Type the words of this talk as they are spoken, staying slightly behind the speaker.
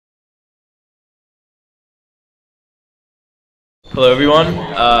Hello, everyone.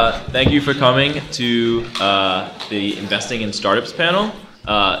 Thank you for coming to the Investing in Startups panel.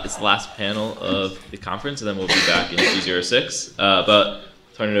 It's the last panel of the conference, and then we'll be back in 206. But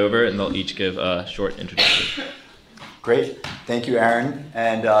turn it over, and they'll each give a short introduction. Great. Thank you, Aaron.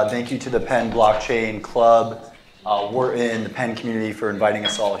 And thank you to the Penn Blockchain Club, Wharton, the Penn community for inviting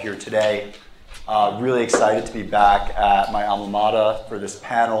us all here today. Really excited to be back at my alma mater for this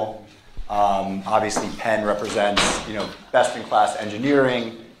panel. Obviously, Penn represents, best-in-class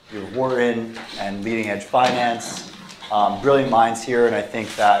engineering, your Wharton, and leading-edge finance. Brilliant minds here, and I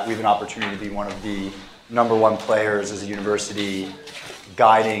think that we have an opportunity to be one of the #1 players as a university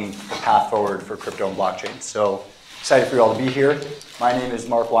guiding the path forward for crypto and blockchain. So excited for you all to be here. My name is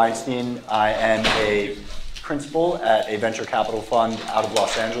Marc Weinstein. I am a principal at a venture capital fund out of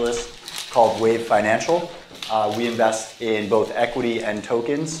Los Angeles called Wave Financial. We invest in both equity and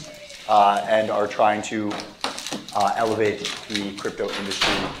tokens and are trying to elevate the crypto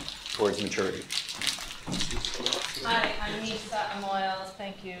industry towards maturity. Hi, I'm Nisa, Amolis.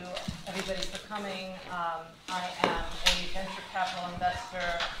 Thank you, everybody, for coming. I am a venture capital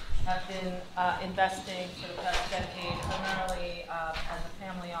investor. I've been investing for the past decade, primarily as a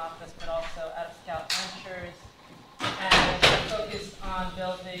family office, but also out of Scout Ventures. And I'm focused on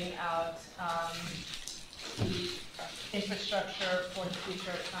building out the infrastructure for the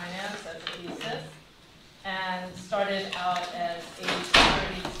future of finance as a thesis, and started out as a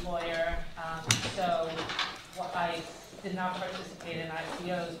securities lawyer. So I did not participate in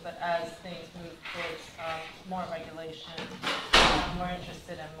ICOs, but as things move towards more regulation, I'm more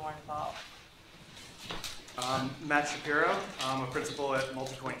interested and more involved. Matt Shapiro. I'm a principal at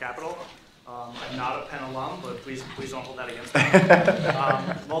Multicoin Capital. I'm not a Penn alum, but please don't hold that against me.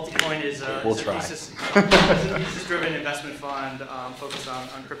 Multicoin is a thesis-driven investment fund focused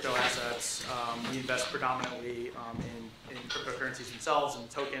on crypto assets. We invest predominantly in cryptocurrencies themselves and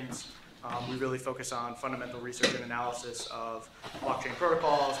tokens. We really focus on fundamental research and analysis of blockchain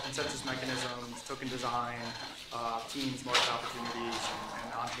protocols, consensus mechanisms, token design, teams, market opportunities,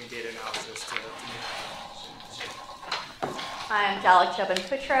 and on-chain data analysis to make decisions. I'm Jalak,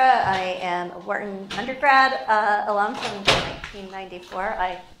 Jobanputra. I am a Wharton undergrad alum from 1994. I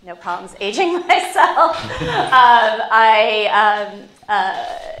have no problems aging myself. I am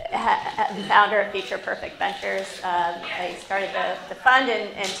the founder of Future Perfect Ventures. I started the fund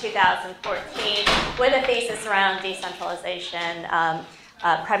in 2014 with a thesis around decentralization,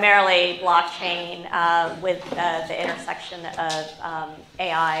 primarily blockchain with the intersection of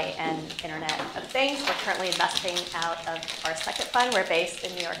AI and Internet of Things. We're currently investing out of our second fund. We're based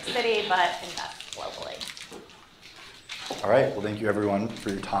in New York City, but invest globally. All right. Well, thank you, everyone, for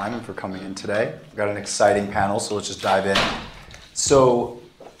your time and for coming in today. We've got an exciting panel, so let's just dive in. So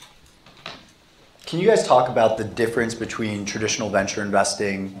can you guys talk about the difference between traditional venture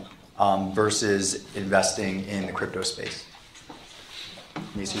investing versus investing in the crypto space?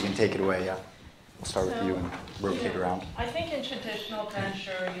 Nisa, you can take it away, yeah. We'll start with you and rotate around. I think in traditional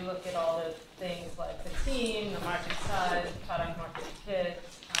venture, you look at all the things like the team, the market size, product market fit,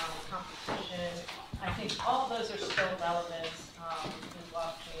 competition. I think all of those are still relevant in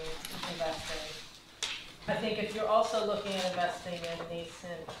blockchain investing. I think if you're also looking at investing in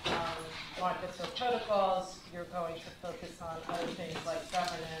nascent markets or protocols, you're going to focus on other things like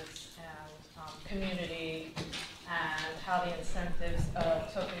governance and community, and how the incentives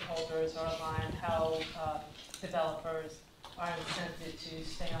of token holders are aligned, how developers are incented to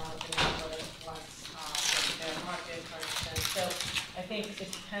stay on with the network once there's a bear market, for instance. So I think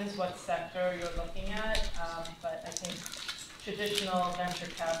it depends what sector you're looking at, but I think traditional venture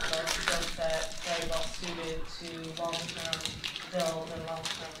capital skill set very well suited to long-term build and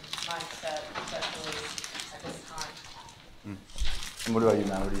long-term mindset, especially at this time. And what about you,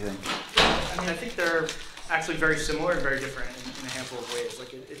 Matt? What do you think? I mean, I think they're actually very similar and very different in a handful of ways.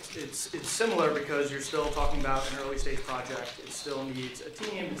 Like it's similar because you're still talking about an early stage project. It still needs a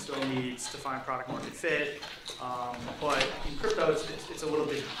team. It still needs to find product market fit. But in crypto, it's a little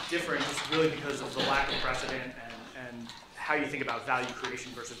bit different, just really because of the lack of precedent and how you think about value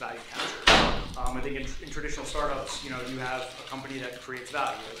creation versus value capture. I think in traditional startups, you have a company that creates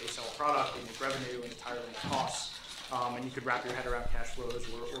value. They sell a product, they make revenue, and entirely make costs. And you could wrap your head around cash flows,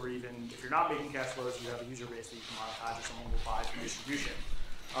 or even if you're not making cash flows, you have a user base that you can monetize, or someone will buy through distribution.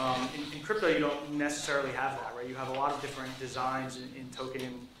 In crypto, you don't necessarily have that, right? You have a lot of different designs in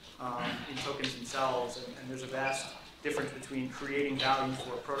tokens themselves, and there's a vast difference between creating value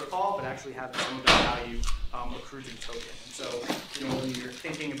for a protocol, but actually having some of that value accrued to the token. And so, when you're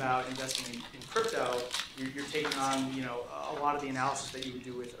thinking about investing in crypto, you're taking on, a lot of the analysis that you would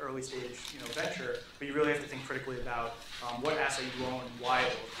do with early stage, venture, but you really have to think critically about what asset you own and why it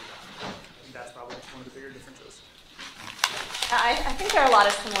will do that. I think that's probably one of the bigger differences. I think there are a lot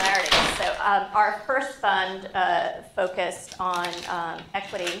of similarities. So our first fund focused on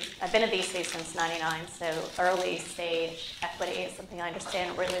equity. I've been a VC since '99, so early stage equity is something I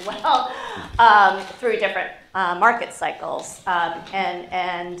understand really well through different market cycles. But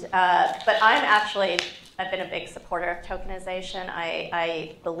I've been a big supporter of tokenization.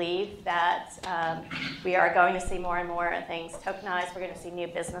 I believe that we are going to see more and more things tokenized. We're going to see new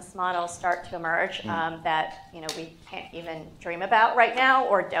business models start to emerge that we can't even dream about right now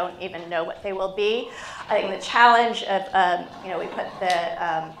or don't even know what they will be. I think the challenge of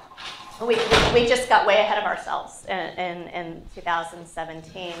we just got way ahead of ourselves in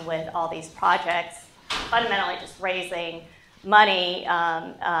 2017 with all these projects, fundamentally just raising money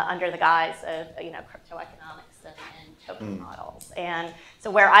under the guise of crypto economics and token models. And so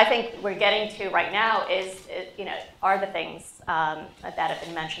where I think we're getting to right now is are the things that have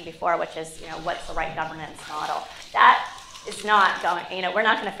been mentioned before, which is what's the right governance model. That is not going, we're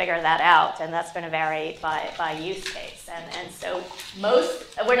not going to figure that out, and that's going to vary by use case. And so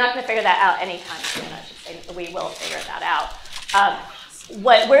we're not going to figure that out anytime soon. I should say we will figure that out.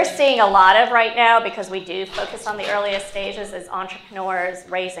 What we're seeing a lot of right now, because we do focus on the earliest stages, is entrepreneurs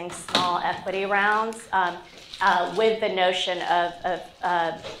raising small equity rounds with the notion of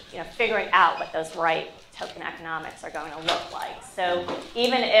figuring out what those right token economics are going to look like. So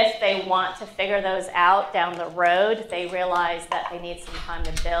even if they want to figure those out down the road, they realize that they need some time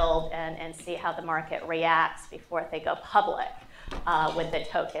to build and see how the market reacts before they go public with the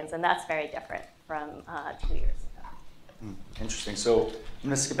tokens. And that's very different from 2 years ago. Interesting. So I'm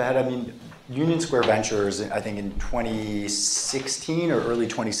going to skip ahead. I mean, Union Square Ventures, I think in 2016 or early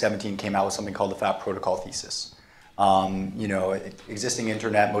 2017, came out with something called the Fat Protocol Thesis. Existing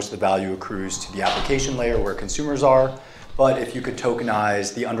internet, most of the value accrues to the application layer where consumers are. But if you could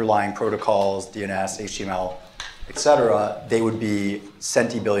tokenize the underlying protocols, DNS, HTML, et cetera, they would be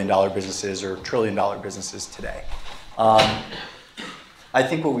centi-billion-dollar businesses or trillion-dollar businesses today. I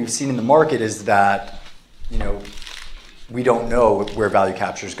think what we've seen in the market is that, we don't know where value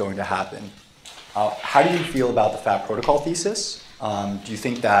capture is going to happen. How do you feel about the Fat Protocol Thesis? Do you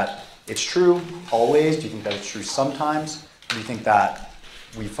think that it's true always? Do you think that it's true sometimes? Or do you think that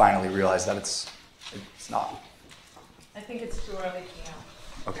we finally realize that it's not? I think it's too early to know.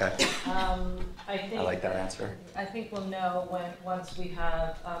 Okay. I like that answer. I think we'll know once we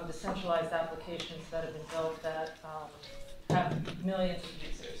have decentralized applications that have been built that have millions of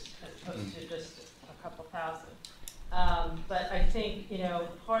users as opposed to just a couple thousand. But I think,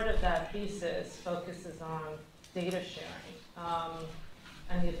 part of that thesis focuses on data sharing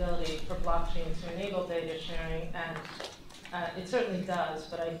and the ability for blockchain to enable data sharing. And it certainly does,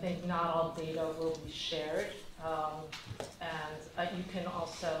 but I think not all data will be shared. And you can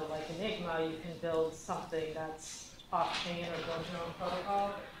also, like Enigma, you can build something that's off-chain or build your own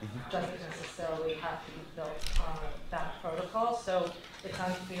protocol. Doesn't necessarily have to be built on that protocol. So it's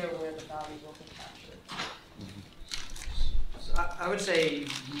unclear where the value will be captured. I would say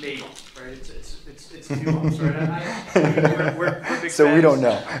maybe, right? It's nuanced, right? We're big so fans. We don't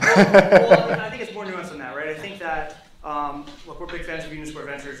know. Well, I think it's more nuanced than that, right? I think that, look, we're big fans of Union Square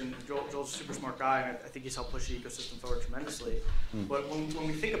Ventures, and Joel's a super smart guy, and I think he's helped push the ecosystem forward tremendously. But when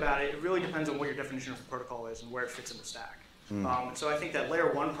we think about it, it really depends on what your definition of a protocol is and where it fits in the stack. So I think that layer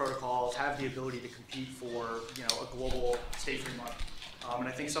one protocols have the ability to compete for a global state-free money. And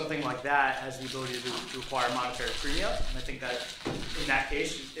I think something like that has the ability to acquire monetary premium. And I think that in that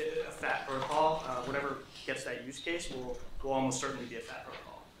case, a fat protocol, whatever gets that use case, will almost certainly be a fat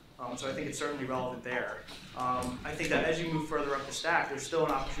protocol. So I think it's certainly relevant there. I think that as you move further up the stack, there's still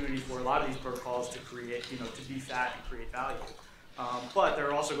an opportunity for a lot of these protocols to create, to be fat and create value. But there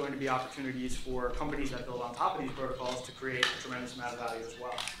are also going to be opportunities for companies that build on top of these protocols to create a tremendous amount of value as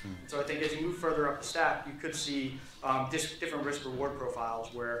well. So I think as you move further up the stack, you could see different risk-reward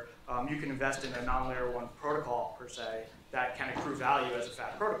profiles where you can invest in a non-layer one protocol, per se, that can accrue value as a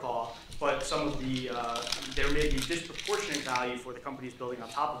fat protocol, but some of the, there may be disproportionate value for the companies building on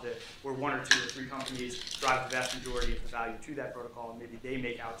top of it, where one or two or three companies drive the vast majority of the value to that protocol, and maybe they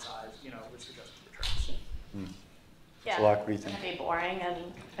make outsized, risk-adjusted returns. Yeah, Jalak, what do you it's think? going to be boring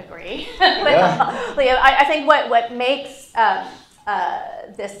and agree. Yeah. Leo, I think what makes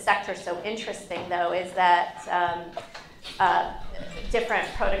this sector so interesting, though, is that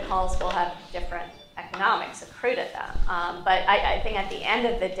different protocols will have different economics. economics accrue to them. But I think at the end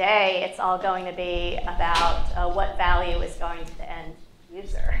of the day, it's all going to be about what value is going to the end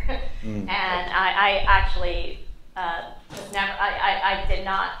user. And I actually I did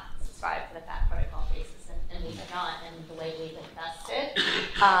not subscribe to the fat protocol thesis, and we did not in the way we've invested.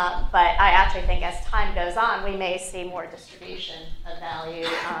 But I actually think as time goes on, we may see more distribution of value,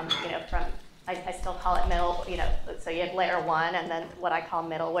 from, I still call it middle, so you have layer 1 and then what I call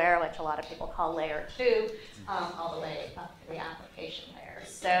middleware, which a lot of people call layer 2, all the way up to the application layer.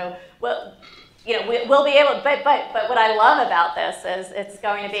 So, we'll be able, but what I love about this is it's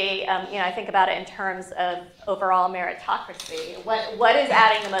going to be, I think about it in terms of overall meritocracy. What is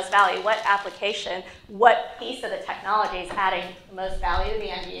adding the most value? What application, what piece of the technology is adding the most value to the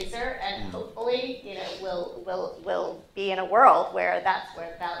end user? And hopefully, we'll be in a world where that's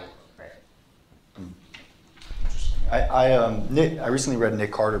where the value will accrue. I recently read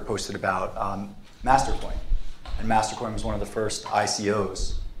Nick Carter posted about Mastercoin, and Mastercoin was one of the first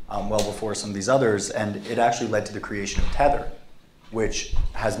ICOs. Well before some of these others, and it actually led to the creation of Tether, which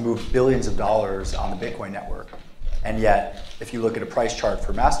has moved billions of dollars on the Bitcoin network. And yet, if you look at a price chart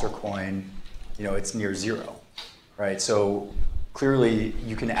for Mastercoin, it's near zero, right? So clearly,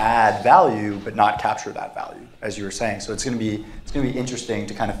 you can add value, but not capture that value, as you were saying. So it's going to be interesting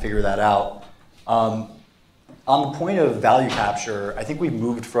to kind of figure that out. On the point of value capture, I think we've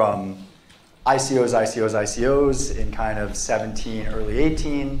moved from ICOs in kind of 17, early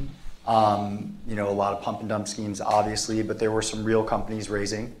 18. A lot of pump and dump schemes, obviously, but there were some real companies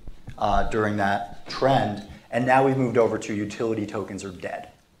raising during that trend. And now we've moved over to utility tokens are dead,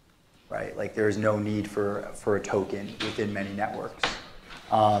 right? Like there is no need for a token within many networks.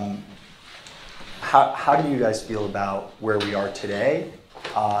 How do you guys feel about where we are today?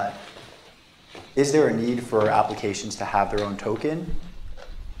 Is there a need for applications to have their own token?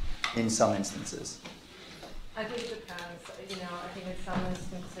 In some instances. I think it depends. I think in some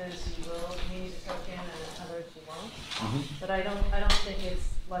instances you will need a token and in others you won't. But I don't think it's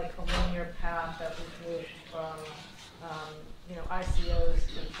like a linear path that we've moved from ICOs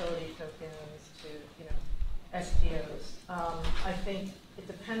to utility tokens to STOs. I think it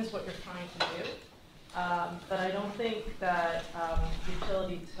depends what you're trying to do. But I don't think that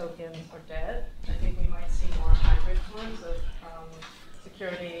utility tokens are dead. I think we might see more hybrid forms of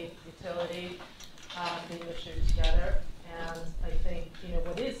security, utility being issued together. And I think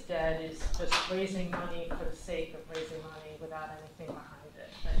what is dead is just raising money for the sake of raising money without anything behind it.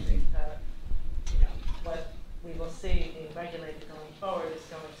 I think that what we will see being regulated going forward is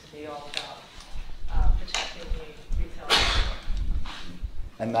going to be all about protecting the retail sector.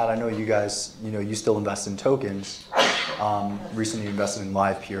 And Matt, I know you guys, you still invest in tokens. Recently you invested in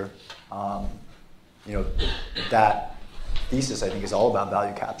LivePeer. That thesis, I think, is all about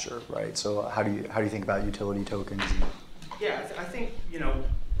value capture, right? So how do you think about utility tokens? Yeah, I think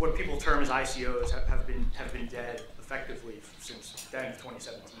what people term as ICOs have been dead effectively since the end of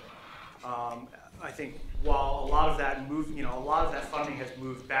 2017. I think while a lot of that funding has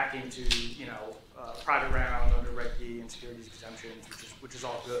moved back into private round under Reg D and securities exemptions, which is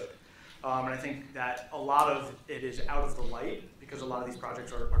all good. And I think that a lot of it is out of the light because a lot of these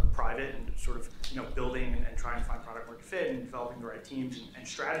projects are private and sort of building and trying to find product market fit and developing the right teams and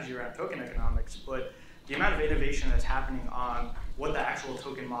strategy around token economics. But the amount of innovation that's happening on what the actual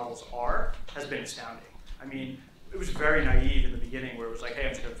token models are has been astounding. I mean, it was very naive in the beginning where it was like, hey,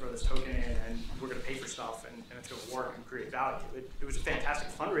 I'm just going to throw this token in and we're going to pay for stuff and it's going to work and create value. It was a fantastic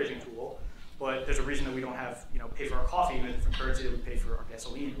fundraising tool. But there's a reason that we don't have, pay for our coffee with a different currency that we pay for our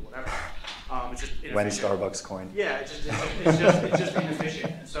gasoline or whatever. It's just inefficient. When Starbucks coin. Yeah, it's just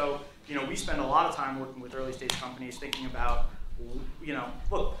inefficient. And so, we spend a lot of time working with early stage companies thinking about,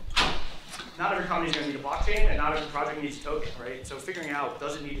 look, not every company is going to need a blockchain and not every project needs a token, right? So figuring out,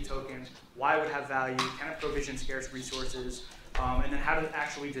 does it need a token? Why would it have value? Can it provision scarce resources? And then how to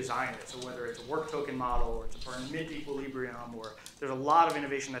actually design it. So whether it's a work token model or it's a permit equilibrium, or there's a lot of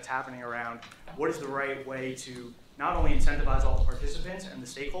innovation that's happening around what is the right way to not only incentivize all the participants and the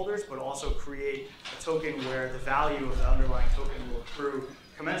stakeholders, but also create a token where the value of the underlying token will accrue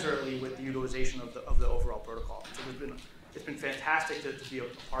commensurately with the utilization of the overall protocol. So it's been fantastic to be a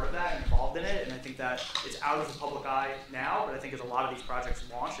part of that and involved in it. And I think that it's out of the public eye now, but I think as a lot of these projects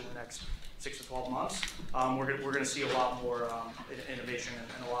launch in the next 6 to 12 months, we're going to see a lot more innovation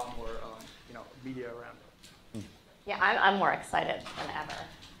and a lot more media around it. Yeah, I'm more excited than ever.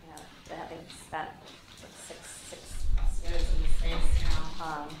 Having spent six plus years in the space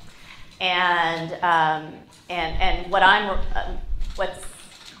now, and what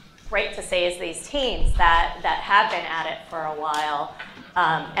great to see is these teams that have been at it for a while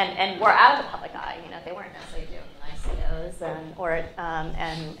and were out of the public eye. You know, they weren't necessarily doing ICOs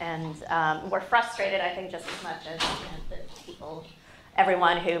and were frustrated, I think, just as much as the people,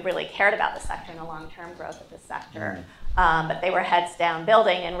 everyone who really cared about the sector and the long-term growth of the sector. But they were heads down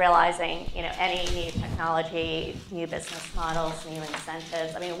building and realizing, you know, any new technology, new business models, new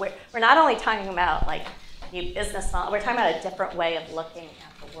incentives. I mean, we're not only talking about like new business model, we're talking about a different way of looking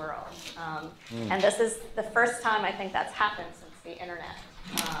at the world. And this is the first time I think that's happened since the internet.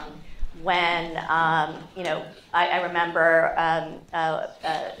 When, you know, I remember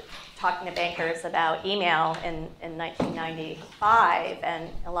talking to bankers about email in 1995, and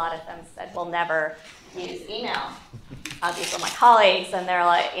a lot of them said, we'll never use email. These were my colleagues, and they're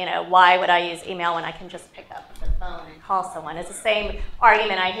like, you know, why would I use email when I can just pick up the phone and call someone? It's the same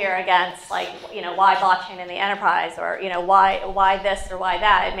argument I hear against, like, you know, why blockchain in the enterprise, or, you know, why this or why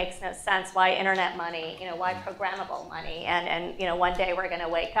that? It makes no sense. Why internet money? You know, why programmable money? And you know, one day we're going to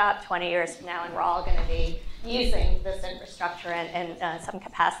wake up 20 years from now, and we're all going to be using this infrastructure in some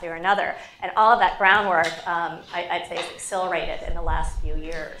capacity or another. And all of that groundwork, I'd say, is accelerated in the last few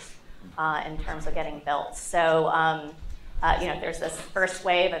years in terms of getting built. So, you know, there's this first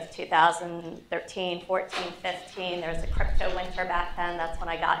wave of 2013, 14, 15. There was a crypto winter back then. That's when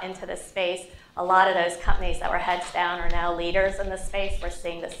I got into this space. A lot of those companies that were heads down are now leaders in this space. We're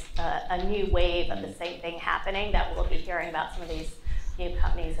seeing this a new wave of the same thing happening that we'll be hearing about some of these new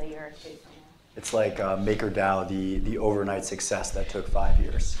companies a year or two from now. It's like MakerDAO, the overnight success that took 5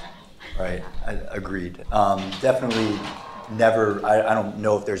 years, right? Agreed. Definitely never, I don't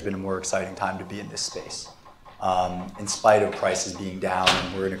know if there's been a more exciting time to be in this space. In spite of prices being down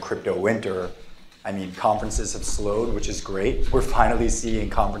and we're in a crypto winter, I mean, conferences have slowed, which is great. We're finally seeing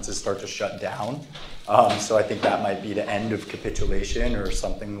conferences start to shut down. So I think that might be the end of capitulation or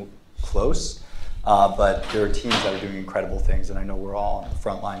something close. But there are teams that are doing incredible things, and I know we're all on the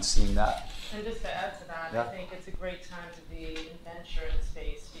front lines seeing that. And just to add to that, Yeah. I think it's a great time to be in venture in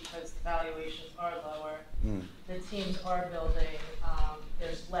space because the valuations are lower, the teams are building,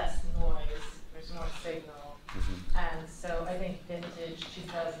 there's less noise, there's more signal. And so I think vintage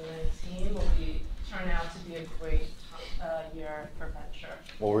 2019 will turn out to be a great year for venture.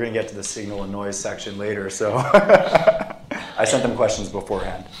 Well, we're going to get to the signal and noise section later, so I sent them questions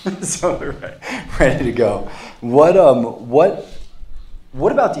beforehand, so they're ready to go. What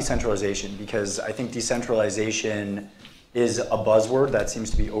about decentralization? Because I think decentralization is a buzzword that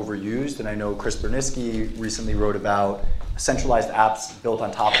seems to be overused, and I know Chris Berniski recently wrote about centralized apps built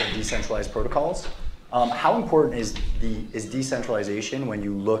on top of decentralized protocols. How important is decentralization when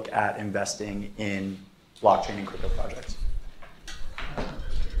you look at investing in blockchain and crypto projects?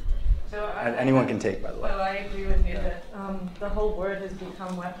 So anyone can take, by the way. Well, I agree with you that the whole word has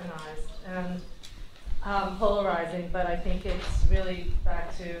become weaponized and polarizing, but I think it's really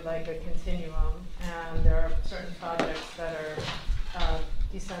back to like a continuum, and there are certain projects that are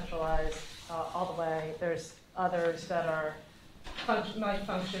decentralized all the way. There's others that are might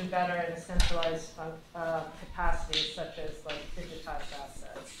function better in a centralized capacity, such as like digitized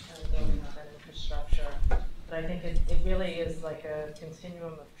assets and building up that infrastructure. But I think it really is like a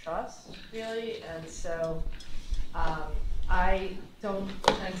continuum of trust, really, and so I don't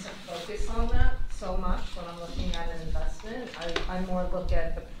tend to focus on that so much when I'm looking at an investment. I more look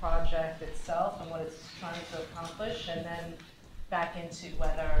at the project itself and what it's trying to accomplish, and then back into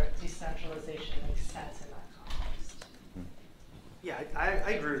whether decentralization makes sense in that context. Yeah,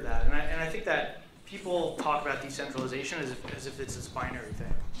 I agree with that, and I think that people talk about decentralization as if it's this binary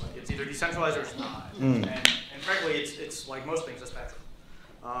thing. Like it's either decentralized or it's not. And frankly, it's like most things, a spectrum.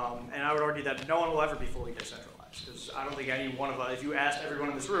 And I would argue that no one will ever be fully decentralized, because I don't think any one of us, if you asked everyone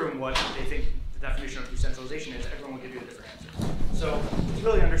in this room what they think the definition of decentralization is, everyone would give you a different answer. So it's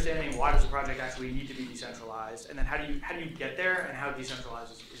really understanding why does a project actually need to be decentralized, and then how do you get there, and how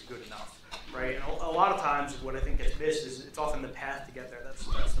decentralized is good enough. Right, and a lot of times what I think gets missed is it's often the path to get there that's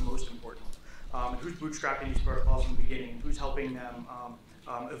the most important. Who's bootstrapping these protocols in the beginning, who's helping them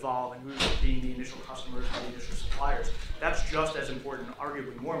evolve, and who's being the initial customers and the initial suppliers. That's just as important,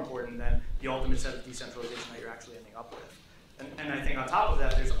 arguably more important than the ultimate set of decentralization that you're actually ending up with. And I think on top of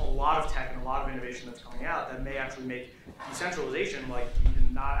that, there's a lot of tech and a lot of innovation that's coming out that may actually make decentralization like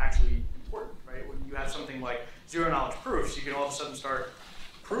not actually important. Right, when you have something like zero-knowledge proofs, you can all of a sudden start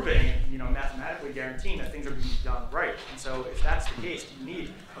proving, mathematically guaranteeing that things are being done right. And so if that's the case, you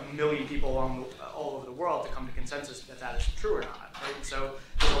need 1 million people all over the world to come to consensus that that is true or not. Right? And so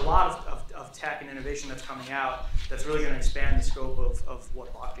there's a lot of tech and innovation that's coming out that's really going to expand the scope of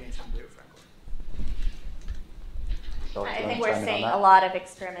what blockchains can do, frankly. I think we're seeing a lot of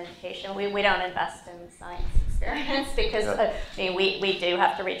experimentation. We don't invest in science experiments because I mean, we do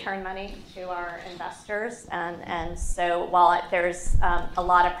have to return money to our investors. And so while there's a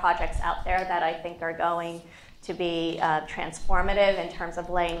lot of projects out there that I think are going to be transformative in terms of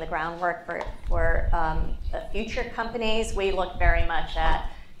laying the groundwork for the future companies, we look very much at,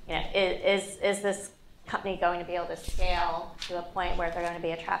 is this company going to be able to scale to a point where they're going to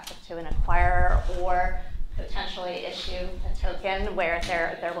be attractive to an acquirer, or potentially issue a token where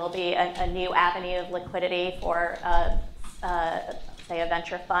there will be a new avenue of liquidity for, say, a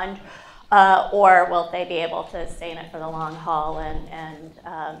venture fund, or will they be able to stay in it for the long haul and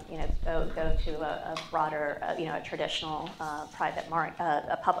go to a broader, a traditional private market,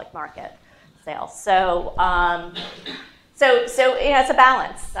 a public market sale. So it's a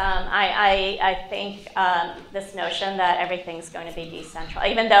balance. I think this notion that everything's going to be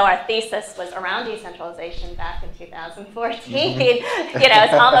decentralized, even though our thesis was around decentralization back in 2014,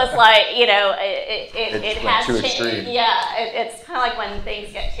 it's almost like it has changed. Yeah, it's kind of like when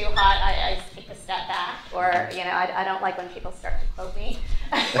things get too hot, I take a step back, or I don't like when people start to quote me.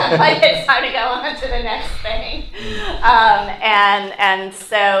 Like it's time to go on to the next thing,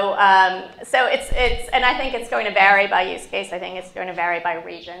 so it's and I think it's going to vary by use case. I think it's going to vary by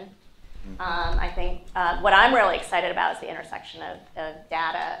region. I think what I'm really excited about is the intersection of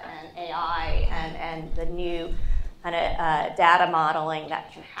data and AI and the new kind of data modeling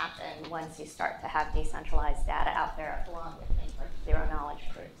that can happen once you start to have decentralized data out there, along with things like zero-knowledge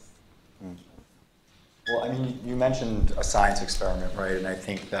proofs. Well, I mean, you mentioned a science experiment, right? And I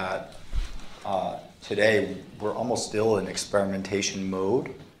think that today we're almost still in experimentation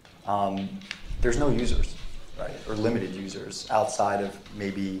mode. There's no users, right? Or limited users outside of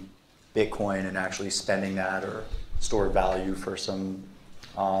maybe Bitcoin and actually spending that or stored value for some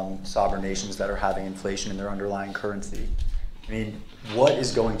sovereign nations that are having inflation in their underlying currency. I mean, what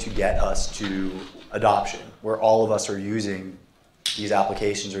is going to get us to adoption, where all of us are using these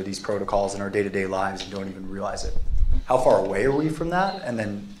applications or these protocols in our day-to-day lives and don't even realize it? How far away are we from that? And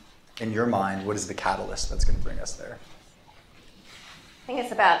then, in your mind, what is the catalyst that's going to bring us there? I think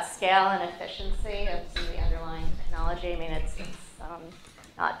it's about scale and efficiency of some of the underlying technology. I mean, it's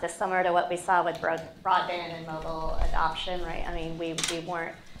not dissimilar to what we saw with broadband and mobile adoption, right? I mean, we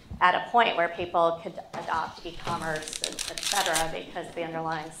weren't at a point where people could adopt e-commerce, et cetera, because the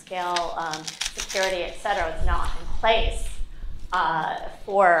underlying scale, security, et cetera, was not in place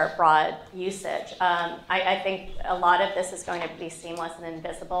for broad usage. I think a lot of this is going to be seamless and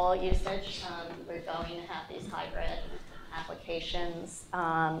invisible usage. We're going to have these hybrid applications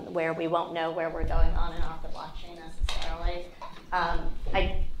where we won't know where we're going on and off the blockchain necessarily.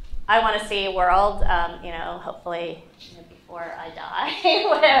 I want to see a world, hopefully before I die,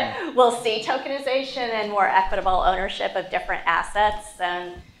 where we'll see tokenization and more equitable ownership of different assets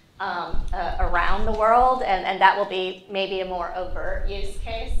and around the world, and that will be maybe a more overt use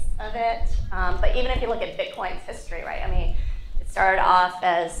case of it. But even if you look at Bitcoin's history, right? I mean, it started off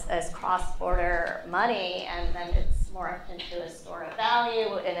as cross-border money, and then it's morphed into a store of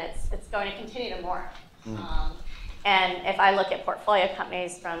value, and it's going to continue to morph. And if I look at portfolio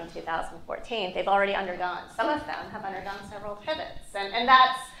companies from 2014, they've already undergone, some of them have undergone several pivots. And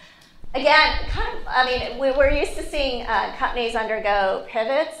that's, again, we're used to seeing companies undergo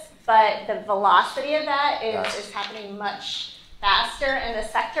pivots, but the velocity of that is happening much faster in the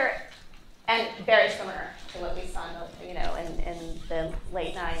sector, and very similar to what we saw in the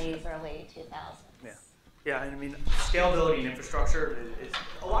late 90s, early 2000s. Yeah, and I mean, scalability and infrastructure,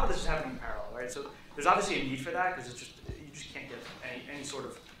 a lot of this is happening in parallel, right? So there's obviously a need for that, because you just can't get any sort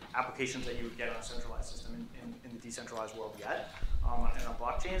of applications that you would get on a centralized system in the decentralized world yet, and on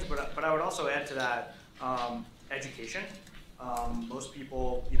blockchains. But I would also add to that education. Most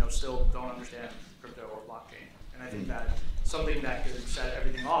people, still don't understand crypto or blockchain, and I think that something that could set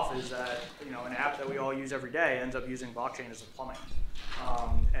everything off is that an app that we all use every day ends up using blockchain as a plumbing,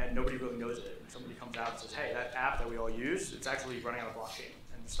 and nobody really knows it. And somebody comes out and says, "Hey, that app that we all use, it's actually running on a blockchain,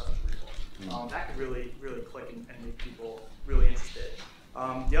 and the stuff is real." That could really, really click and make people really interested.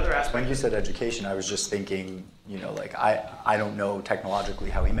 The other aspect. When you said education, I was just thinking, I don't know technologically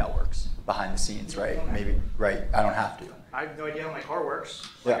how email works behind the scenes, right? Maybe, right? I don't have to. I have no idea how my car works.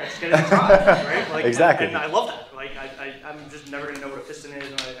 Yeah. I just get it in the drive, right? Exactly. And I love that. I'm just never going to know what a piston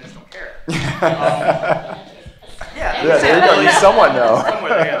is, and I just don't care. Yeah, there you go. Someone know.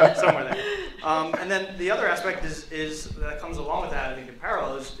 Somewhere there. And then the other aspect is that comes along with that, I think, in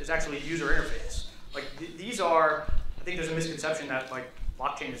parallel, is actually user interface. These are, I think there's a misconception that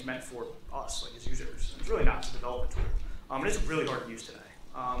blockchain is meant for us, as users. It's really not. It's a development tool. And it's really hard to use today.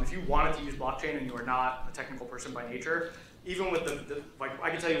 If you wanted to use blockchain and you are not a technical person by nature, even with like I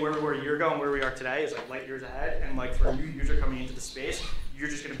can tell you where we were a year ago and where we are today is like light years ahead. And like for a new user coming into the space, you're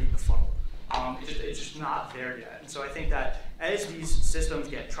just going to beat the funnel. It's just not there yet. And so I think that as these systems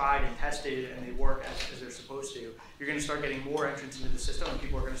get tried and tested and they work as they're supposed to, you're going to start getting more entrants into the system, and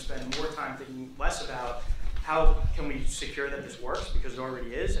people are going to spend more time thinking less about how can we secure that this works, because it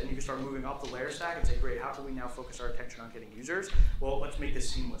already is, and you can start moving up the layer stack and say, great, how can we now focus our attention on getting users? Well, let's make this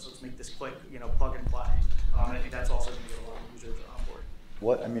seamless. Let's make this click, plug and play. And I think that's also going to get a lot of users on board.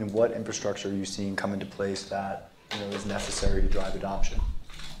 What infrastructure are you seeing come into place that is necessary to drive adoption?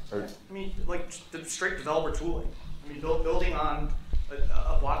 Like the straight developer tooling. Building on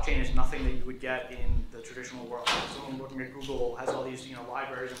a blockchain is nothing that you would get in the traditional world. Someone looking at Google has all these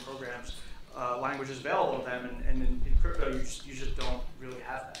libraries and programs, languages available to them, and in crypto you just don't really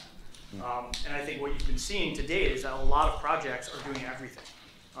have that. And I think what you've been seeing to date is that a lot of projects are doing everything.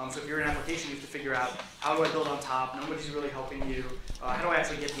 So if you're an application, you have to figure out, how do I build on top? Nobody's really helping you. How do I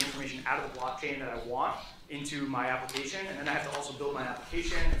actually get the information out of the blockchain that I want into my application? And then I have to also build my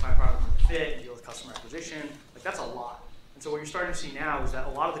application, find product market fit, and deal with customer acquisition. Like, that's a lot. And so what you're starting to see now is that a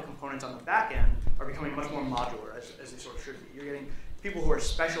lot of the components on the back end are becoming much more modular, as they sort of should be. You're getting people who are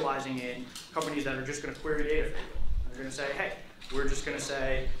specializing in companies that are just going to query data for you. And they're going to say, hey, we're just going to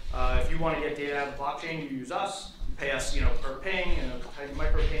say, if you want to get data out of the blockchain, you use us. Pay us, per ping, a tiny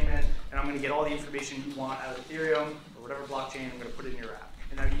micropayment, and I'm going to get all the information you want out of Ethereum or whatever blockchain. I'm going to put it in your app.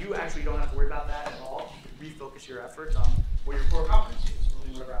 And now you actually don't have to worry about that at all. You can refocus your efforts on what your core competency is,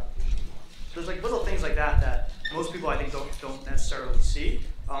 building whatever application you want. There's like little things like that most people I think don't necessarily see,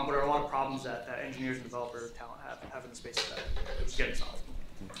 but are a lot of problems that engineers and developer talent have in the space that it's getting solved.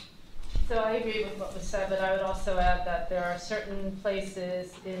 So I agree with what was said, but I would also add that there are certain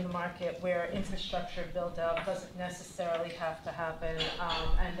places in the market where infrastructure build-out doesn't necessarily have to happen,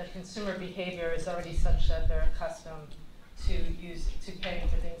 and the consumer behavior is already such that they're accustomed to paying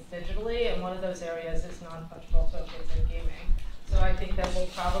for things digitally, and one of those areas is non-fungible tokens and gaming. So I think that we'll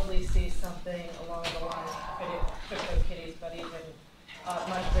probably see something along the lines of CryptoKitties, but even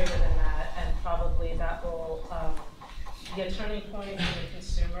much bigger than that, and probably that will be a turning point in the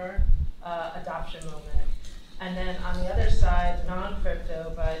consumer adoption moment. And then on the other side,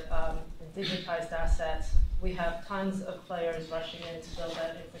 non-crypto, but digitized assets, we have tons of players rushing in to build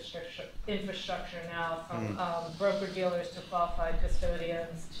that infrastructure now, from broker-dealers to qualified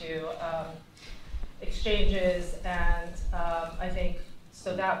custodians to exchanges, and I think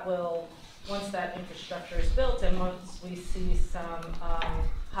so that will, once that infrastructure is built and once we see some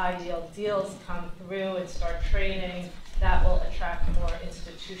high-yield deals come through and start trading, that will attract more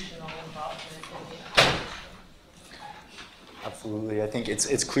institutional involvement in the ecosystem. Absolutely. I think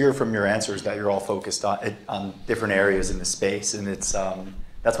it's clear from your answers that you're all focused on different areas in the space, and it's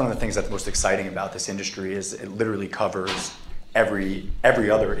that's one of the things that's most exciting about this industry is it literally covers every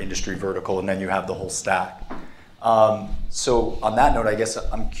other industry vertical, and then you have the whole stack. So on that note, I guess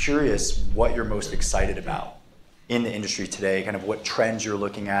I'm curious what you're most excited about in the industry today, kind of what trends you're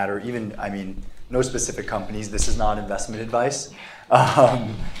looking at, or even, no specific companies, this is not investment advice,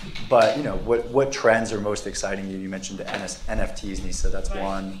 but what trends are most exciting you? You mentioned the NFTs, Nisa, that's right.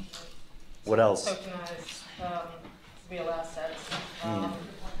 one. What else? Tokenized real assets,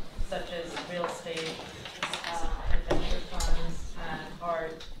 such as real estate, and venture funds, and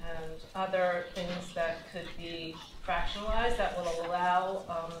art, and other things that could be fractionalized that will allow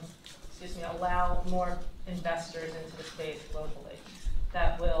more investors into the space globally.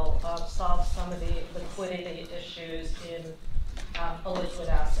 That will solve some of the liquidity issues in illiquid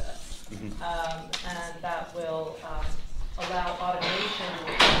assets. And that will allow automation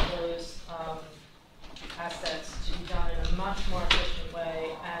of those assets to be done in a much more efficient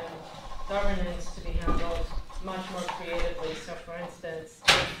way, and governance to be handled much more creatively. So for instance,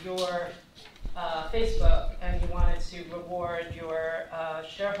 if you're Facebook and you wanted to reward your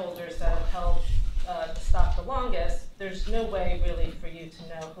shareholders that have held the stock the longest, there's no way really for you to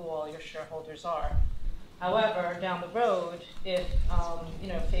know who all your shareholders are. However, down the road, if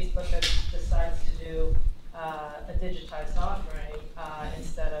Facebook decides to do a digitized offering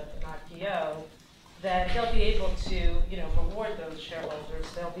instead of an IPO, then they'll be able to reward those shareholders.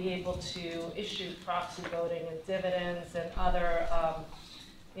 They'll be able to issue proxy voting and dividends and other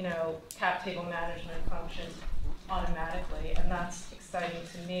cap table management functions automatically. And that's exciting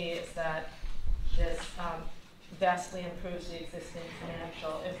to me, is that this vastly improves the existing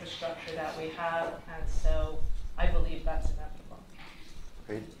financial infrastructure that we have, and so I believe that's inevitable.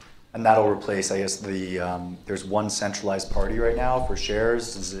 Great. And that'll replace, I guess, there's one centralized party right now for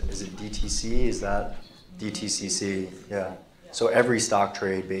shares. Is it DTC? Is that DTCC? Yeah. So every stock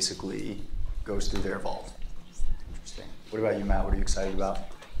trade basically goes through their vault. Interesting. What about you, Matt? What are you excited about?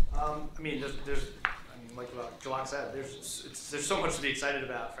 I mean, like Jalak said, there's so much to be excited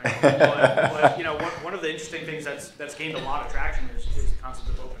about, frankly. but you know, one of the interesting things that's gained a lot of traction is the concept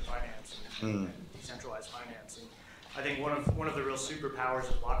of open finance and decentralized finance. And I think one of the real superpowers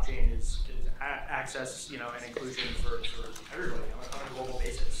of blockchain is access, you know, and inclusion for everybody on a global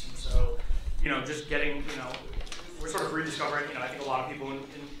basis. And so, you know, just getting, you know, we're sort of rediscovering, you know, I think a lot of people in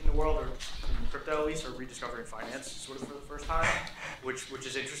the world, or in crypto at least, are rediscovering finance sort of for the first time, which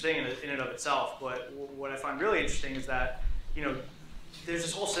is interesting in and of itself. But what I find really interesting is that, you know, there's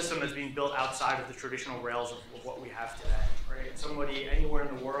this whole system that's being built outside of the traditional rails of what we have today, right? And somebody anywhere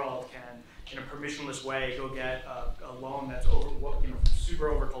in the world can, in a permissionless way, go get a loan that's super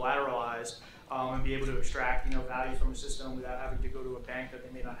over collateralized, and be able to extract, you know, value from a system without having to go to a bank that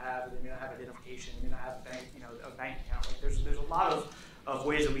they may not have, or they may not have identification, they may not have a bank, you know, a bank account. Like there's a lot of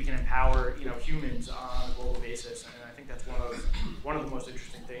ways that we can empower, you know, humans on a global basis, and I think that's one of the most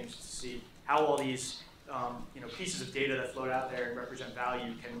interesting things to see how all these you know, pieces of data that float out there and represent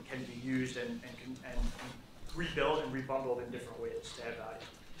value can be used and rebuilt and rebundled in different ways to add value.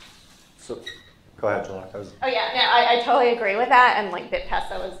 So, go ahead, Jalak. Oh yeah, no, I totally agree with that. And like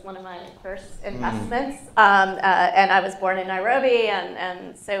BitPesa was one of my first investments, and I was born in Nairobi,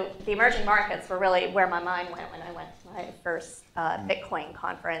 and so the emerging markets were really where my mind went when I went to my first Bitcoin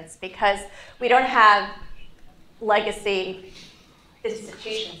conference, because we don't have legacy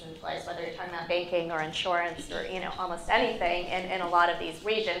institutions in place, whether you're talking about banking or insurance or, you know, almost anything in a lot of these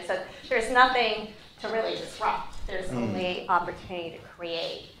regions. So there's nothing to really disrupt. There's only opportunity to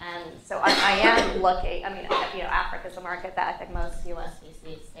create. And so I am looking, I mean, you know, Africa is a market that I think most US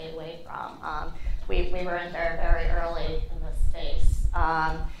VCs stay away from. We were in there very early in this space.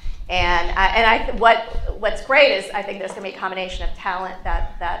 What's great is I think there's going to be a combination of talent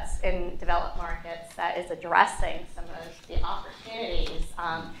that's in developed markets that is addressing some of the opportunities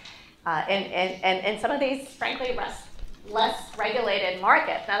in some of these, frankly, less regulated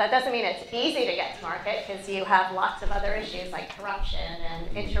markets. Now, that doesn't mean it's easy to get to market, because you have lots of other issues like corruption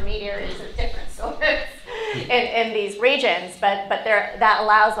and intermediaries of different sorts in these regions, but that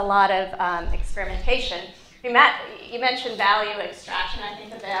allows a lot of experimentation. You mentioned value extraction. I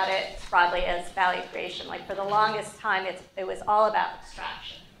think about it broadly as value creation. Like for the longest time, it was all about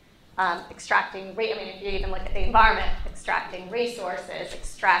extraction. Extracting, if you even look at the environment, extracting resources,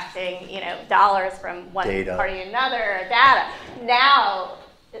 extracting, you know, dollars from one party to another, data. Now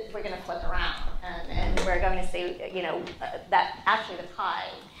we're going to flip around, and we're going to see, you know, that actually the pie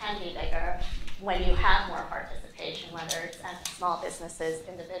can be bigger when you have more participation, whether it's at small businesses,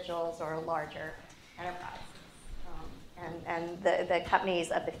 individuals, or larger enterprises. And the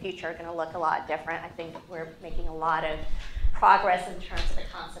companies of the future are going to look a lot different. I think we're making a lot of progress in terms of the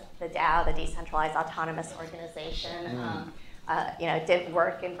concept of the DAO, the Decentralized Autonomous Organization. You know, it didn't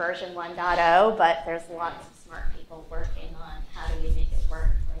work in version 1.0, but there's lots of smart people working on how do we make it work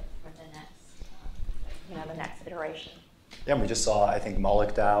for the next, you know, the next iteration. Yeah, and we just saw, I think,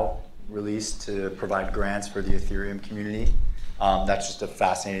 Multicoin DAO released to provide grants for the Ethereum community. That's just a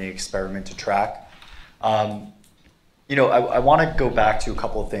fascinating experiment to track. You know, I want to go back to a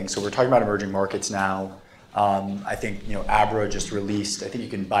couple of things. So we're talking about emerging markets now. I think, you know, Abra just released, I think you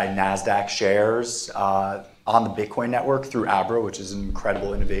can buy NASDAQ shares on the Bitcoin network through Abra, which is an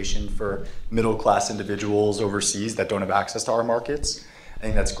incredible innovation for middle-class individuals overseas that don't have access to our markets. I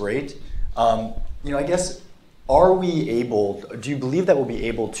think that's great. You know, I guess, do you believe that we'll be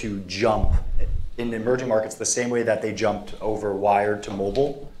able to jump in emerging markets the same way that they jumped over wired to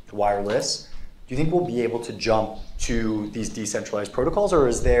mobile, to wireless? Do you think we'll be able to jump to these decentralized protocols, or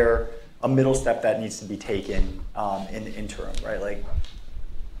is there a middle step that needs to be taken in the interim, right? Like,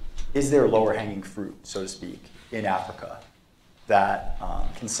 is there lower hanging fruit, so to speak, in Africa that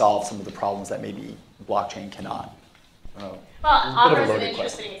can solve some of the problems that maybe blockchain cannot? Well, Abra is an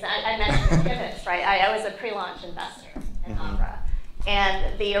interesting example. I mentioned pivots, right? I was a pre-launch investor in Abra.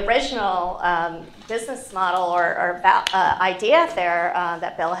 And the original business model or idea there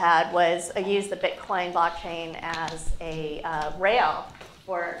that Bill had was use the Bitcoin blockchain as a rail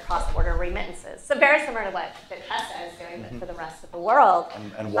for cross-border remittances. So very similar to what BitPesa is doing, but for the rest of the world.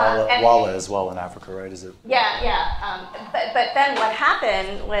 And Walla as well in Africa, right? Is it? Yeah. But then what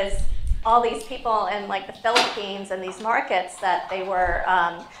happened was all these people in like the Philippines and these markets that they were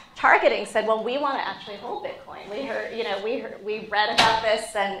targeting said, well, we want to actually hold Bitcoin. We heard, you know, we read about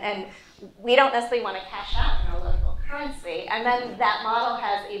this, and we don't necessarily want to cash out in our local currency. And then that model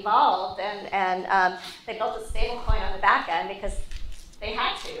has evolved, and they built a stable coin on the back end because they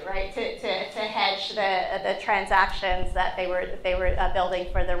had to, right, to hedge the transactions that they were building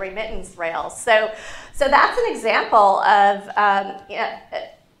for the remittance rails. So that's an example of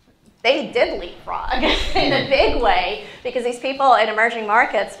they did leapfrog in a big way, because these people in emerging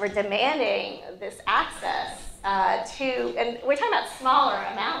markets were demanding this access to, and we're talking about smaller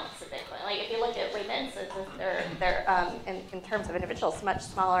amounts of Bitcoin. Like if you look at remittances, they're in terms of individuals, much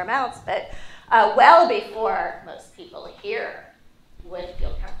smaller amounts, but well before most people here would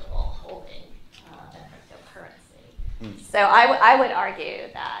feel comfortable holding a cryptocurrency. So I would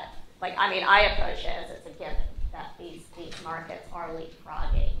argue that, like, I mean, I approach it as it's a given that these markets are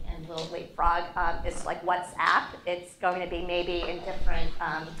leapfrogging and will leapfrog. It's like WhatsApp. It's going to be maybe in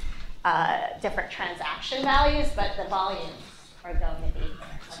different transaction values, but the volumes are going to be,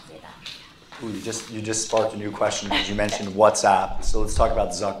 let's say that. Ooh, you just sparked a new question because you mentioned WhatsApp. So let's talk about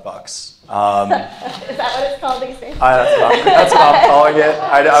Zuckbucks. Is that what it's called these days? That's what I'm calling it.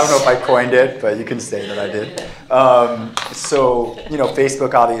 I don't know if I coined it, but you can say that I did. So,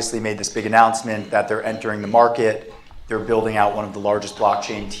 Facebook obviously made this big announcement that they're entering the market. They're building out one of the largest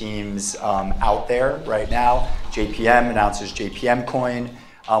blockchain teams out there right now. JPM announces JPM Coin.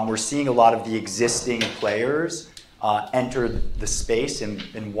 We're seeing a lot of the existing players enter the space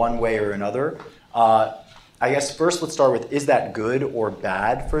in one way or another. I guess first let's start with, is that good or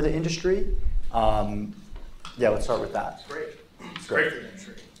bad for the industry? Yeah, let's start with that. It's great. It's great for the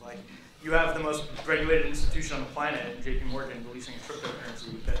industry. Like, you have the most regulated institution on the planet, JP Morgan, releasing a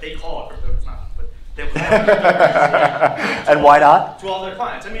cryptocurrency that they call a crypto. It's not, but they will And why not? To all their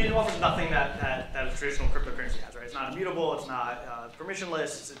clients. I mean, it offers nothing that a traditional cryptocurrency has, right? It's not immutable. It's not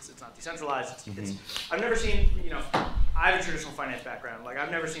permissionless. It's not decentralized. I've never seen, I have a traditional finance background. Like,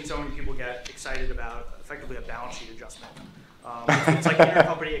 I've never seen so many people get excited about effectively a balance sheet adjustment. It's like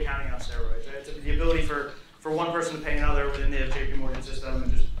intercompany accounting on steroids, right? It's the ability for one person to pay another within the JP Morgan system,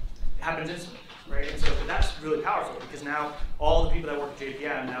 and just it happens instantly, right? And so that's really powerful, because now all the people that work at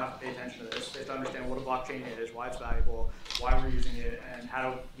JPM now have to pay attention to this. They have to understand what a blockchain is, why it's valuable, why we're using it, and how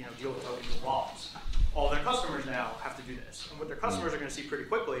to deal with tokens and wallets. All their customers now have to do this. And what their customers are going to see pretty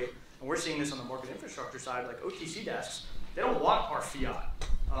quickly, and we're seeing this on the market infrastructure side, like OTC desks, they don't want our fiat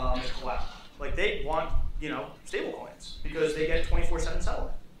as collateral. Like, they want, stable coins, because they get 24/7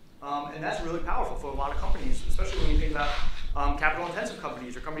 settlement. And that's really powerful for a lot of companies, especially when you think about capital-intensive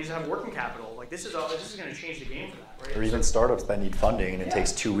companies or companies that have working capital. Like, this is going to change the game for that, right? Or even startups that need funding, and it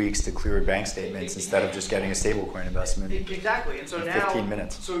takes 2 weeks to clear bank statements instead of just getting a stablecoin investment. Exactly, and so in now 15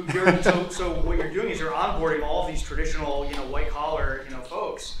 minutes. So what you're doing is you're onboarding all of these traditional, white-collar,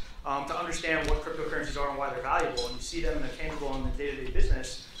 folks to understand what cryptocurrencies are and why they're valuable, and you see them in the tangible in the day-to-day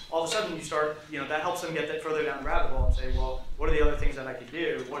business. All of a sudden, you start, that helps them get that further down the rabbit hole and say, well, what are the other things that I could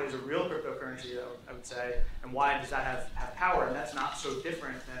do? What is a real cryptocurrency, I would say, and why does that have power? And that's not so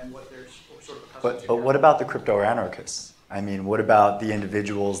different than what they're sort of accustomed to. But what about the crypto anarchists? I mean, what about the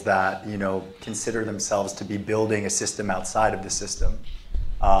individuals that consider themselves to be building a system outside of the system?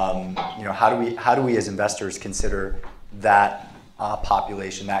 How do we as investors consider that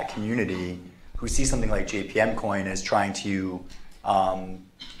population, that community, who see something like JPM Coin as trying to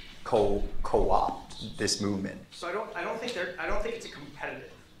co-opt this movement? So I don't think it's a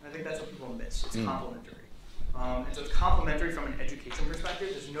competitive. I think that's what people miss. It's complementary. And so it's complementary from an education perspective.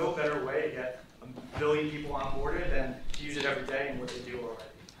 There's no better way to get 1 billion people onboarded than to use it every day and what they do already,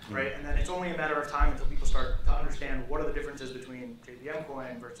 right? And then it's only a matter of time until people start to understand what are the differences between JPM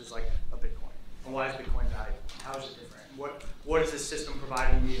Coin versus like a Bitcoin, and why is Bitcoin valuable? How is it different? What is this system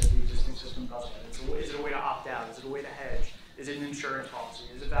providing me that the existing system doesn't? So is it a way to opt out? Is it a way to hedge? Is it an insurance policy?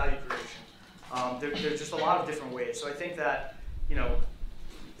 Is it value creation? There's just a lot of different ways. So I think that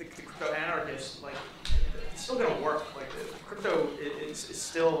the crypto anarchists, like, it's still going to work. Like, crypto is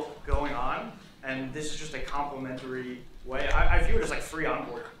still going on, and this is just a complementary way. I view it as like free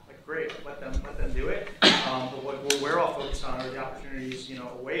onboarding. Like, great, let them do it. But what we're all focused on are the opportunities,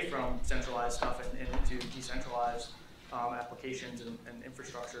 away from centralized stuff and into decentralized applications and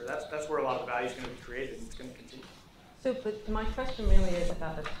infrastructure. That's where a lot of the value is going to be created, and it's going to continue. So, but my question really is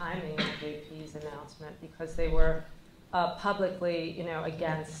about the timing of JP's announcement, because they were publicly,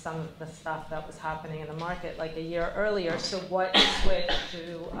 against some of the stuff that was happening in the market like a year earlier. So what switched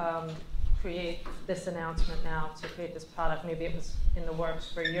to create this announcement now, to create this product? Maybe it was in the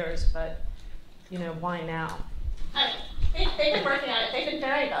works for years, but why now? They've been working on it. They've been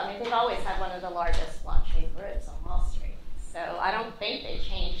very good. I mean, they've always had one of the largest launching groups on Wall Street. So I don't think they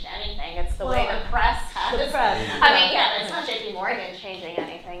changed anything. It's the way the press has. The press. I mean, yeah, it's not JP Morgan changing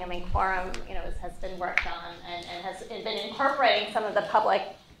anything. I mean, Quorum, has been worked on and has been incorporating some of the public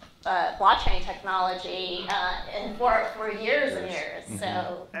blockchain technology for years and years.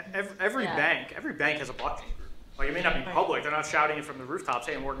 So every bank has a blockchain group. Like, it may not be public; they're not shouting it from the rooftops,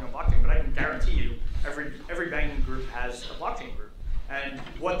 "Hey, I'm working on blockchain." But I can guarantee you, every banking group has a blockchain group. And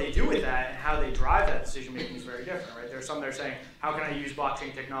what they do with that and how they drive that decision making is very different, right? There's some that are saying, "How can I use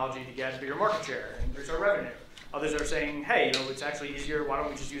blockchain technology to get bigger market share and increase our revenue?" Others are saying, "Hey, it's actually easier. Why don't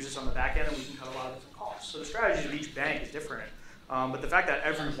we just use this on the back end and we can cut a lot of different costs?" So the strategies of each bank is different. But the fact that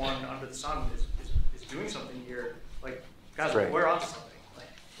everyone under the sun is doing something here, like, guys, we're onto something.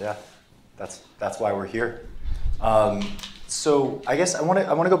 Yeah, that's why we're here. So I guess I want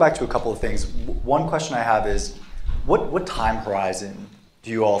to go back to a couple of things. One question I have is, what time horizon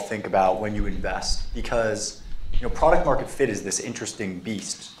do you all think about when you invest? Because product market fit is this interesting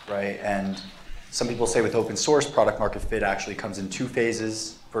beast, right? And some people say with open source, product market fit actually comes in two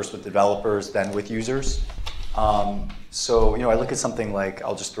phases: first with developers, then with users. So I look at something like,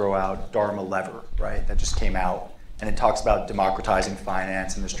 I'll just throw out Dharma Lever, right? That just came out, and it talks about democratizing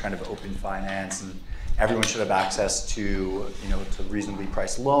finance and this trend of open finance, and everyone should have access to to reasonably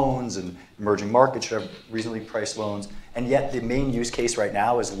priced loans, and emerging markets should have reasonably priced loans. And yet the main use case right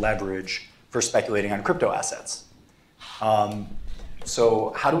now is leverage for speculating on crypto assets.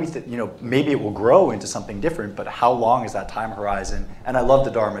 So how do we, maybe it will grow into something different, but how long is that time horizon? And I love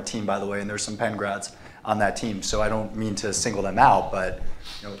the Dharma team, by the way, and there's some Penn grads on that team, so I don't mean to single them out, but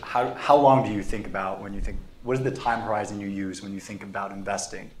how long do you think about when you think, what is the time horizon you use when you think about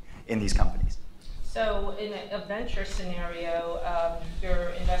investing in these companies? So in a venture scenario, you're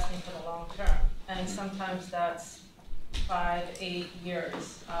investing for the long term, and sometimes that's 5-8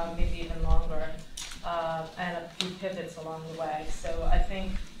 years, maybe even longer, and a few pivots along the way. So I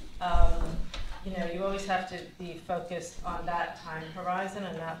think you always have to be focused on that time horizon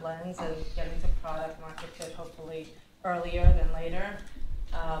and that lens, and getting to product market fit hopefully earlier than later.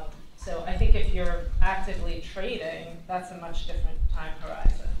 So I think if you're actively trading, that's a much different time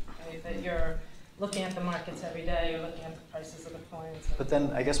horizon, right? That you're looking at the markets every day, you're looking at the prices of the coins. But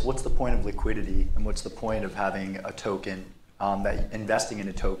then I guess what's the point of liquidity, and what's the point of having a token, investing in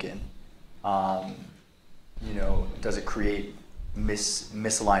a token? Does it create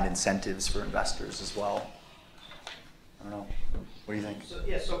misaligned incentives for investors as well? I don't know. What do you think?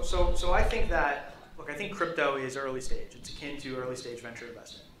 So I think that, look, I think crypto is early stage. It's akin to early stage venture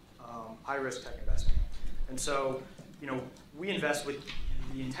investing, high risk tech investing. And so, we invest with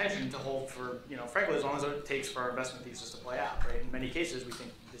the intention to hold for, frankly, as long as it takes for our investment thesis to play out, right? In many cases, we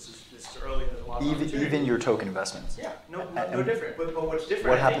think this is early, there's a lot of opportunity. Even your token investments? Yeah, no different. But what's different,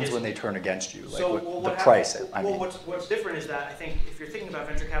 what happens when they turn against you? Like the price, I mean. What's different is that I think if you're thinking about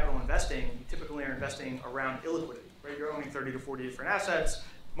venture capital investing, you typically are investing around illiquidity, right? You're owning 30 to 40 different assets.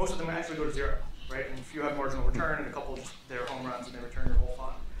 Most of them actually go to zero, right? And if you have marginal return, and a couple of their home runs, and they return your whole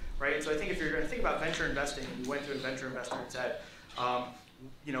fund, right? And so I think if you're going to think about venture investing, and you went to a venture investor and said,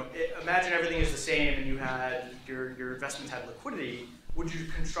 imagine everything is the same, and you had your investments had liquidity, would you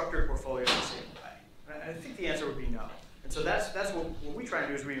construct your portfolio in the same way? And I think the answer would be no. And so that's what we try and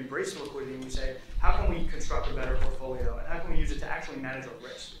do, is we embrace the liquidity, and we say, how can we construct a better portfolio, and how can we use it to actually manage our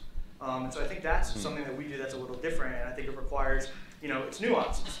risk? And so I think that's something that we do that's a little different, and I think it requires, it's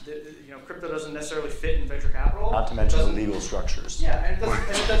nuances. Crypto doesn't necessarily fit in venture capital. Not to mention the legal structures. Yeah, and it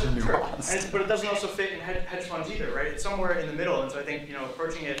doesn't, but it doesn't also fit in hedge funds either, right? It's somewhere in the middle, and so I think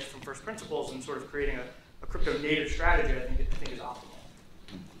approaching it from first principles and sort of creating a crypto native strategy, I think is optimal.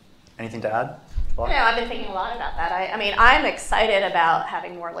 Anything to add? I've been thinking a lot about that. I mean, I'm excited about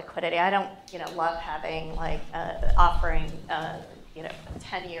having more liquidity. I don't, love having offering,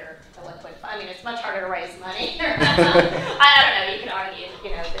 10-year liquid. I mean, it's much harder to raise money. I don't know. You can argue,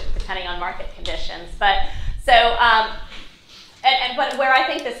 depending on market conditions. But so, but where I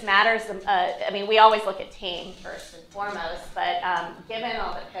think this matters, we always look at team first and foremost. But given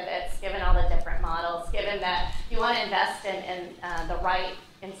all the pivots, given all the different models, given that you want to invest in the right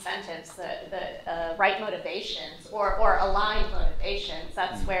incentives, the right motivations, or aligned motivations,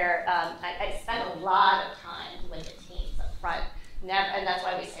 that's where I spend a lot of time with the teams up front. And that's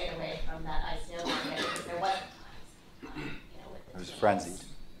why we stayed away from that ICO market, because there wasn't time. It was frenzied.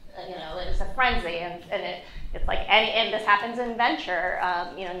 It was a frenzy, and it's like and this happens in venture,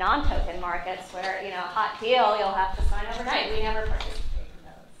 non-token markets where a hot deal you'll have to sign overnight. We never participate in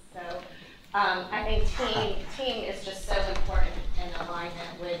those. So I think team is just so important in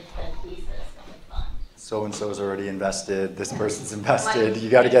alignment with the thesis of the fund. So and so's already invested. This person's invested. You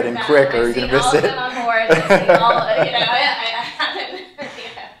got to get in quick, or you're gonna miss it.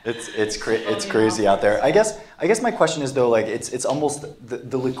 It's crazy out there. I guess my question is though, it's almost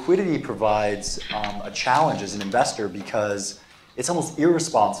the liquidity provides a challenge as an investor, because it's almost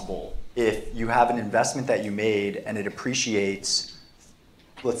irresponsible if you have an investment that you made and it appreciates,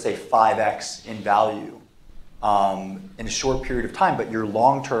 let's say 5x in value in a short period of time, but you're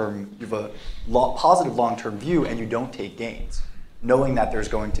long-term, you have a positive long-term view and you don't take gains, knowing that there's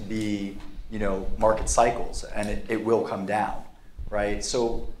going to be, market cycles and it will come down, right?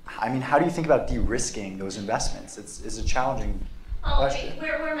 So, I mean, how do you think about de-risking those investments? It's a challenging question.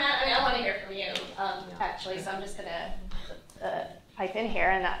 We're Matt, I want to hear from you, actually, so I'm just going to pipe in here.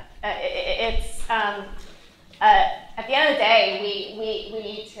 And it's, at the end of the day, we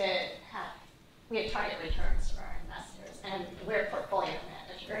need to have target returns for our investors, and we're portfolio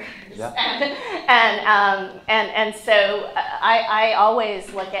managers. Yeah. And so I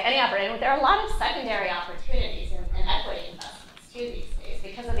always look at any opportunity. There are a lot of secondary opportunities in equity investments too these days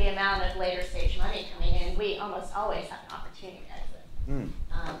because of the amount of later stage money coming in. We almost always have an opportunity to exit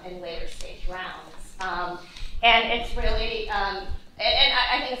in later stage rounds, and it's really and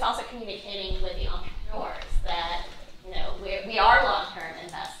I think it's also communicating with the entrepreneurs that we are long-term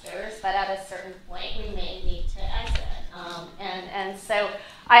investors, but at a certain point we may need to exit. And so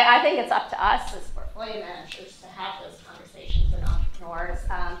I think it's up to us as portfolio managers to have those conversations with entrepreneurs,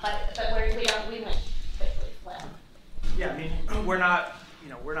 but we don't typically flip. Yeah, I mean, we're not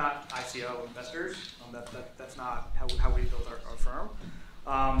ICO investors. That's not how we built our firm.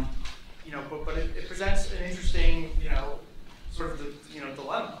 But it presents an interesting, sort of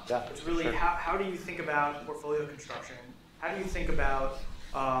dilemma. Yeah, it's really sure. How do you think about portfolio construction? How do you think about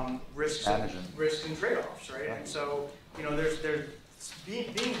risks and trade-offs, right? Yeah. And so there's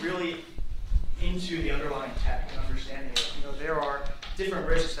being really into the underlying tech and understanding it. There are different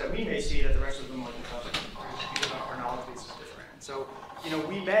risks that we may see that the rest of them might not, because our knowledge base is different. And so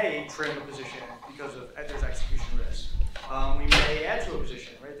we may trim a position because of there's execution risk. We may add to a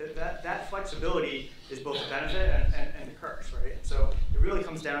position, right? That flexibility is both a benefit and a curse, right? And so it really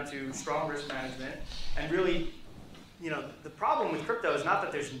comes down to strong risk management, and really, the problem with crypto is not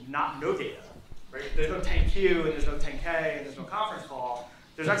that there's no data, right? There's no 10Q and there's no 10K and there's no conference call.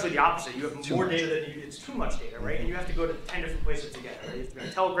 There's actually the opposite. You have more data than it's too much data, right? And you have to go to 10 different places to get it. Right? You have to go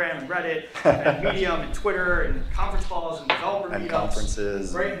to Telegram and Reddit and Medium and Twitter and conference calls and developer meetups,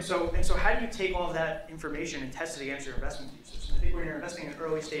 conferences, right? And so how do you take all of that information and test it against your investment thesis? And I think when you're investing in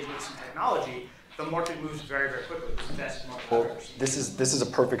early stage nascent technology, the market moves very, very quickly. It's the fastest market I've ever seen. This is a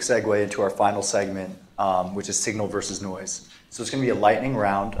perfect segue into our final segment, which is signal versus noise. So it's going to be a lightning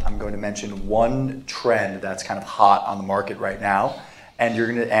round. I'm going to mention one trend that's kind of hot on the market right now, and you're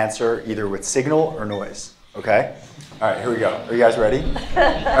going to answer either with signal or noise, okay? All right, here we go. Are you guys ready? All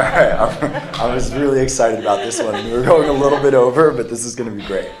right, I was really excited about this one. We were going a little bit over, but this is going to be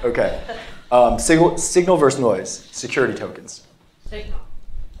great. Okay, signal versus noise, security tokens. Signal.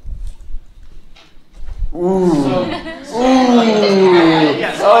 Ooh.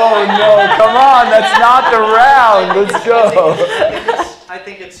 Oh no, come on, that's not the round. Let's go. I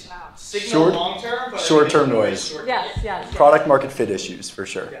think it's signal long-term, but short-term noise. Yes. Product market fit issues for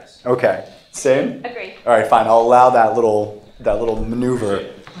sure. Yes. Okay. Same? Agreed. All right, fine. I'll allow that little maneuver.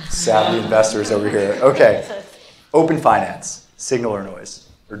 Savvy investors over here. Okay. Open finance, signal or noise,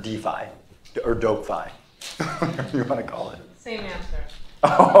 or DeFi, or DopeFi, whatever you want to call it. Same answer.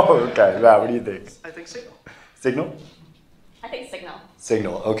 Oh, okay. Matt, what do you think? I think signal. Signal? I think signal.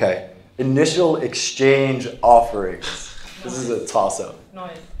 Signal, okay. Initial exchange offerings. This is a toss-up.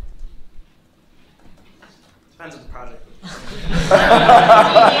 Noise. Depends on the project.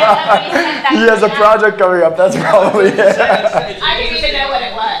 He has a project coming up, that's probably it. I didn't even know what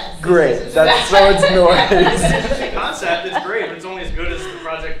it was. Great, so it's noise. The concept is great, but it's only as good as the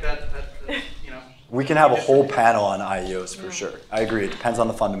project that. We can have a whole panel on IEOs for sure. I agree, it depends on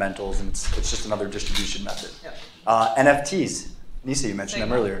the fundamentals, and it's just another distribution method. Yeah. NFTs, Nisa, you mentioned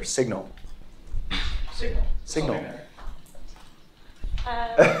them earlier. Signal.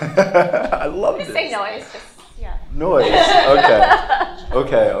 I love this. Say noise, just, yeah. Noise,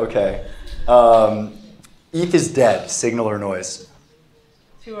 okay. ETH is dead, signal or noise?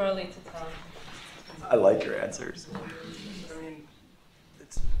 Too early to tell. I like your answers. I mean,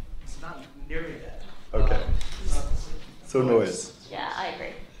 it's not nearly dead. Okay. So noise. Yeah, I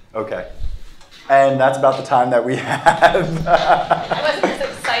agree. Okay. And that's about the time that we have. It wasn't as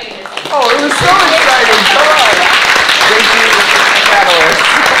exciting as Oh, it was so exciting. Come on. Thank you, panelists.